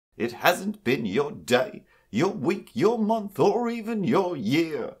it hasn't been your day, your week, your month, or even your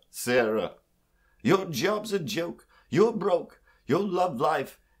year, Sarah. Your job's a joke, you're broke, your love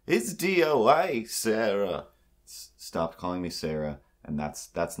life is DOA, Sarah. Stop calling me Sarah, and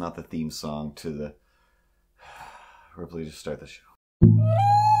that's not the theme song to the... Ripley, just start the show.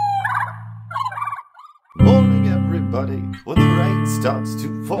 Morning, everybody, when the rain starts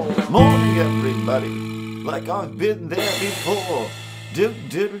to fall. Morning, everybody, like I've been there before. Do,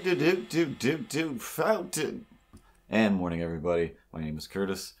 fountain. And morning, everybody. My name is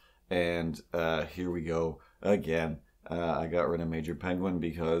Curtis, and here we go again. I got rid of Major Penguin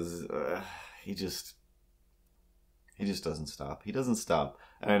because he just doesn't stop. He doesn't stop.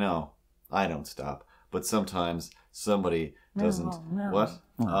 I know, I don't stop, but sometimes somebody doesn't. What?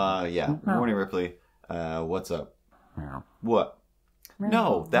 Yeah. Morning, Ripley. What's up? What?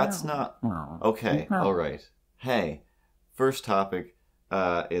 No, that's not... Okay, alright. Hey, first topic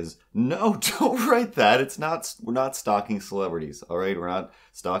is... No, don't write that. We're not stalking celebrities, alright? We're not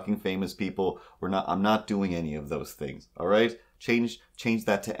stalking famous people. I'm not doing any of those things, alright? Change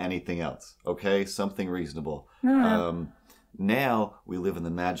that to anything else, okay? Something reasonable. Now, we live in the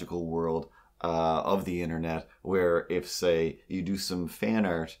magical world of the internet, where if, say, you do some fan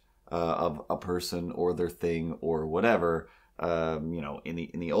art of a person or their thing or whatever,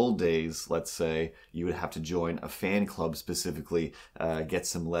 in the old days, let's say, you would have to join a fan club specifically, get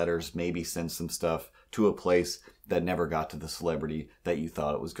some letters, maybe send some stuff to a place that never got to the celebrity that you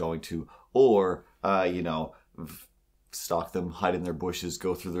thought it was going to, or, stalk them, hide in their bushes,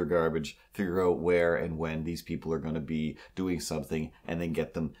 go through their garbage, figure out where and when these people are going to be doing something, and then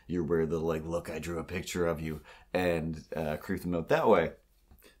get them your weird little, like, look, I drew a picture of you, and creep them out that way.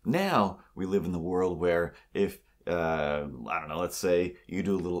 Now, we live in the world where if, I don't know, let's say you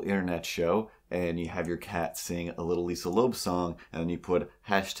do a little internet show and you have your cat sing a little Lisa Loeb song, and you put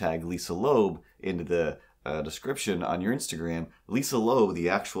hashtag Lisa Loeb into the description on your Instagram, Lisa Loeb, the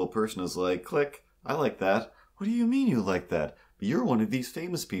actual person, is like, click, I like that. What do you mean you like that? You're one of these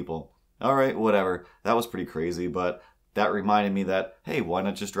famous people. All right, whatever. That was pretty crazy, but that reminded me that, hey, why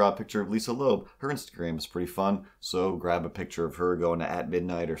not just draw a picture of Lisa Loeb? Her Instagram is pretty fun, so grab a picture of her going to At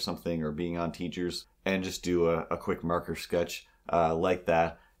Midnight or something, or being on Teachers, and just do a quick marker sketch like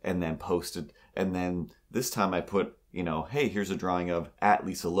that, and then post it. And then this time I put, hey, here's a drawing of at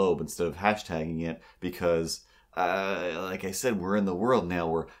Lisa Loeb instead of hashtagging it, because, like I said, we're in the world now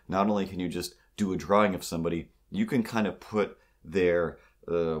where not only can you just do a drawing of somebody, you can kind of put their,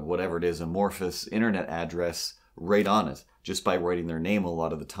 whatever it is, amorphous internet address right on it, just by writing their name a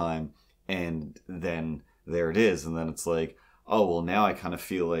lot of the time, and then there it is, and then it's like, oh, well, now I kind of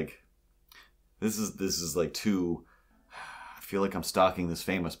feel like this is like too... I feel like I'm stalking this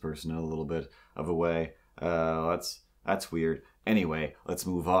famous person in a little bit of a way. That's weird. Anyway, let's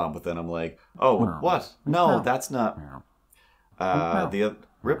move on. But then I'm like, oh, what? No, that's not...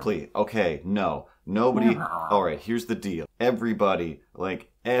 Ripley, okay, no. Nobody... Alright, here's the deal. Everybody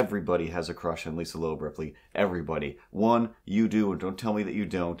has a crush on Lisa Loeb, Ripley. Everybody. One, you do, and don't tell me that you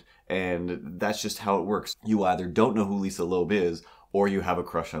don't. And that's just how it works. You either don't know who Lisa Loeb is, or you have a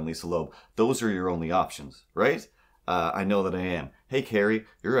crush on Lisa Loeb. Those are your only options, right? I know that I am. Hey, Carrie,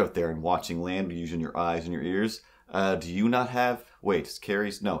 you're out there and watching land using your eyes and your ears. Do you not have... Wait, it's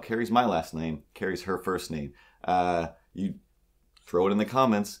Carrie's... No, Carrie's my last name. Carrie's her first name. You throw it in the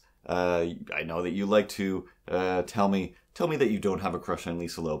comments. I know that you like to tell me that you don't have a crush on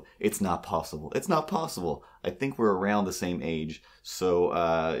Lisa Loeb. It's not possible. It's not possible. I think we're around the same age, so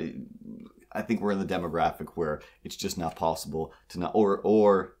I think we're in the demographic where it's just not possible to not...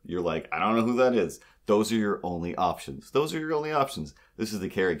 Or you're like, I don't know who that is. Those are your only options. Those are your only options. This is the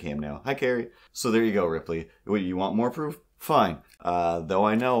Carrie cam now. Hi, Carrie. So there you go, Ripley. What, you want more proof? Fine. Though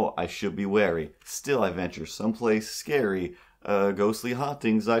I know I should be wary. Still I venture someplace scary. Ghostly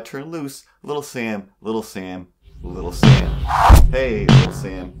hauntings I turn loose. Little Sam, little Sam, little Sam. Hey, little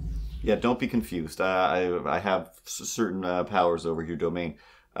Sam. Yeah, don't be confused. I have certain powers over your domain.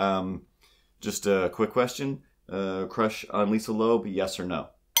 Just a quick question. Crush on Lisa Loeb, yes or no?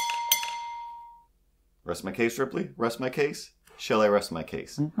 Rest my case, Ripley? Rest my case? Shall I rest my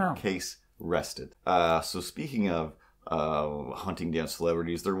case? No. Case rested. So speaking of hunting down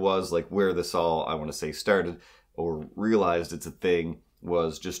celebrities, there was, like, where this all, I want to say, started, or realized it's a thing,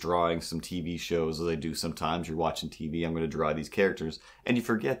 was just drawing some TV shows, as I do sometimes. You're watching TV, I'm going to draw these characters, and you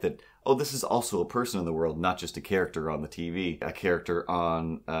forget that, oh, this is also a person in the world, not just a character on the TV. A character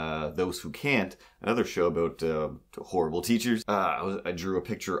on Those Who Can't, another show about horrible teachers. I drew a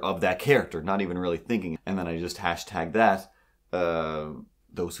picture of that character, not even really thinking, and then I just hashtagged that,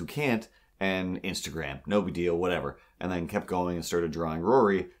 Those Who Can't, and Instagram. No big deal, whatever. and then kept going and started drawing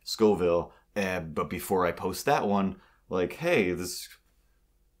Rory, Scovel. But before I post that one, like, hey,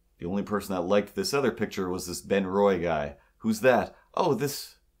 the only person that liked this other picture was this Ben Roy guy. Who's that? Oh,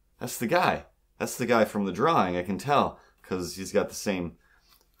 that's the guy. That's the guy from the drawing, I can tell, because he's got the same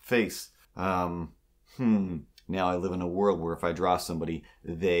face. Now I live in a world where if I draw somebody,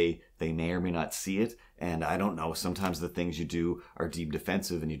 they may or may not see it, and I don't know, sometimes the things you do are deemed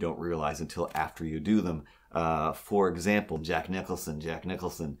offensive and you don't realize until after you do them. For example, Jack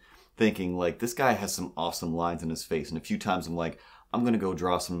Nicholson, thinking like, this guy has some awesome lines in his face, and a few times I'm like, I'm gonna go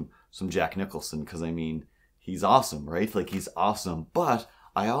draw some Jack Nicholson, because I mean, he's awesome, right? Like, he's awesome, but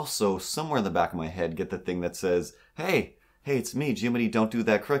I also, somewhere in the back of my head, get the thing that says, hey, it's me, Jiminy, don't do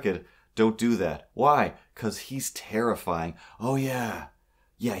that crooked. Don't do that. Why? Because he's terrifying. Oh, yeah.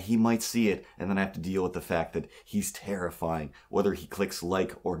 Yeah, he might see it, and then I have to deal with the fact that he's terrifying. Whether he clicks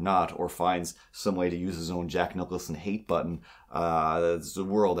like or not, or finds some way to use his own Jack Nicholson hate button, that's a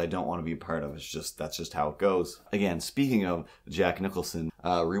world I don't want to be a part of. That's just how it goes. Again, speaking of Jack Nicholson,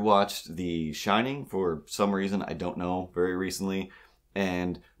 rewatched The Shining for some reason, I don't know, very recently,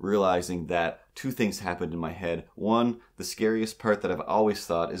 and realizing that two things happened in my head. One, the scariest part that I've always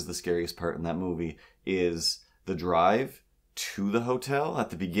thought is the scariest part in that movie is the drive to the hotel at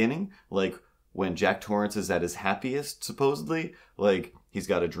the beginning. Like, when Jack Torrance is at his happiest, supposedly. Like, he's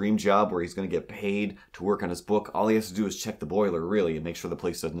got a dream job where he's going to get paid to work on his book. All he has to do is check the boiler, really, and make sure the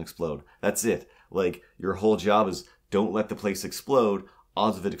place doesn't explode. That's it. Like, your whole job is don't let the place explode.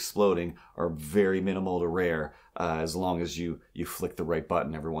 Odds of it exploding are very minimal to rare, as long as you flick the right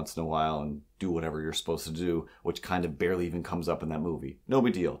button every once in a while and do whatever you're supposed to do, which kind of barely even comes up in that movie. No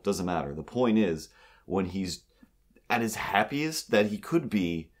big deal. Doesn't matter. The point is, when he's at his happiest that he could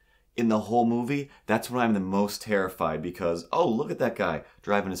be in the whole movie, that's when I'm the most terrified, because, oh, look at that guy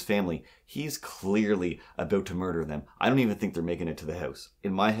driving his family. He's clearly about to murder them. I don't even think they're making it to the house.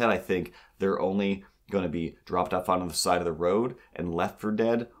 In my head, I think they're only going to be dropped off onto the side of the road and left for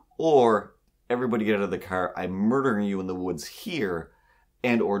dead, or everybody get out of the car, I'm murdering you in the woods here,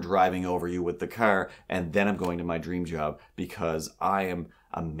 and or driving over you with the car, and then I'm going to my dream job because I am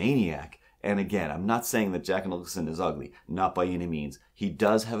a maniac. And again, I'm not saying that Jack Nicholson is ugly, not by any means. He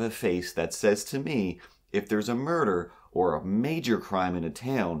does have a face that says to me, if there's a murder or a major crime in a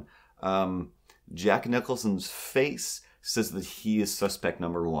town, Jack Nicholson's face says that he is suspect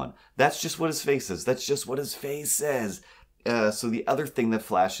number one. That's just what his face says. That's just what his face says. So the other thing that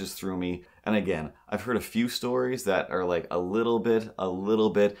flashes through me, and again, I've heard a few stories that are like a little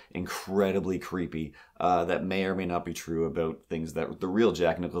bit incredibly creepy, that may or may not be true about things that the real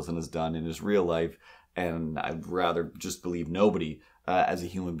Jack Nicholson has done in his real life, and I'd rather just believe nobody as a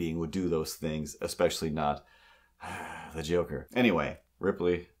human being would do those things, especially not the Joker. Anyway,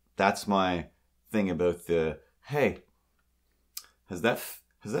 Ripley, that's my thing about the, hey, has that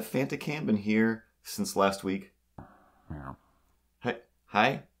Fanta can been here since last week? Hey,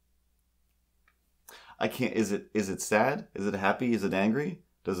 hi? I can't, is it sad? Is it happy? Is it angry?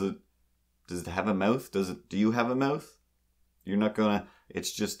 Does it have a mouth? Do you have a mouth? You're not gonna,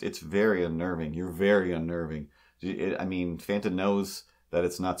 it's very unnerving. You're very unnerving. I mean, Fanta knows that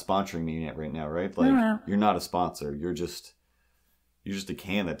it's not sponsoring me yet right now, right? Like, you're not a sponsor. You're just a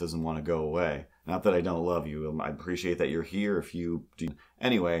can that doesn't want to go away. Not that I don't love you. I appreciate that you're here if you do.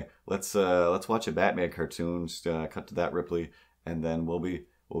 Anyway, let's watch a Batman cartoon. Just, cut to that, Ripley, and then we'll be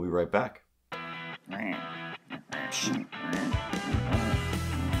right back.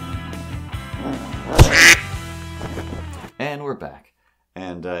 And we're back.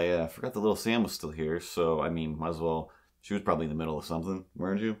 And I forgot the little Sam was still here, so I mean, might as well. She was probably in the middle of something,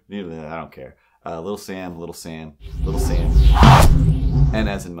 weren't you? I don't care. Little Sam. And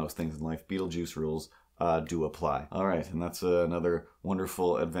as in most things in life, Beetlejuice rules do apply. All right, and that's another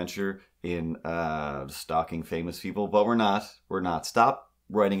wonderful adventure in stalking famous people. But we're not. Stop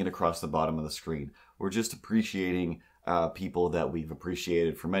writing it across the bottom of the screen. We're just appreciating people that we've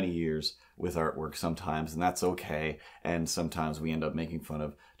appreciated for many years with artwork sometimes, and that's okay. And sometimes we end up making fun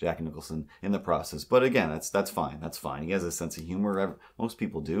of Jack Nicholson in the process. But again, that's fine. That's fine. He has a sense of humor. Most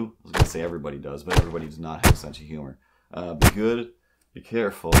people do. I was going to say everybody does, but everybody does not have a sense of humor. Be good. Be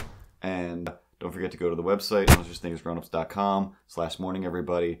careful, and don't forget to go to the website, monstersThingsgrownups.com/morning,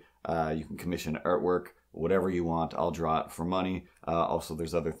 everybody. You can commission artwork, whatever you want. I'll draw it for money. Also,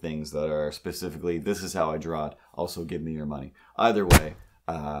 there's other things that are specifically, this is how I draw it. Also, give me your money. Either way,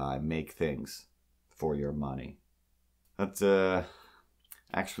 I make things for your money. That's,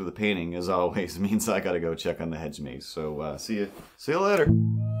 actually, the painting, as always, means I gotta go check on the hedge maze. So, see you later.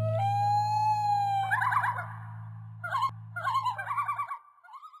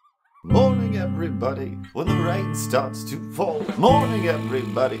 Morning, everybody. everybody when the rain starts to fall. Morning,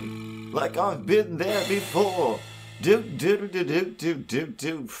 everybody, like I've been there before. Do, do, do, do, do, do,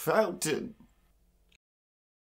 do, fountain.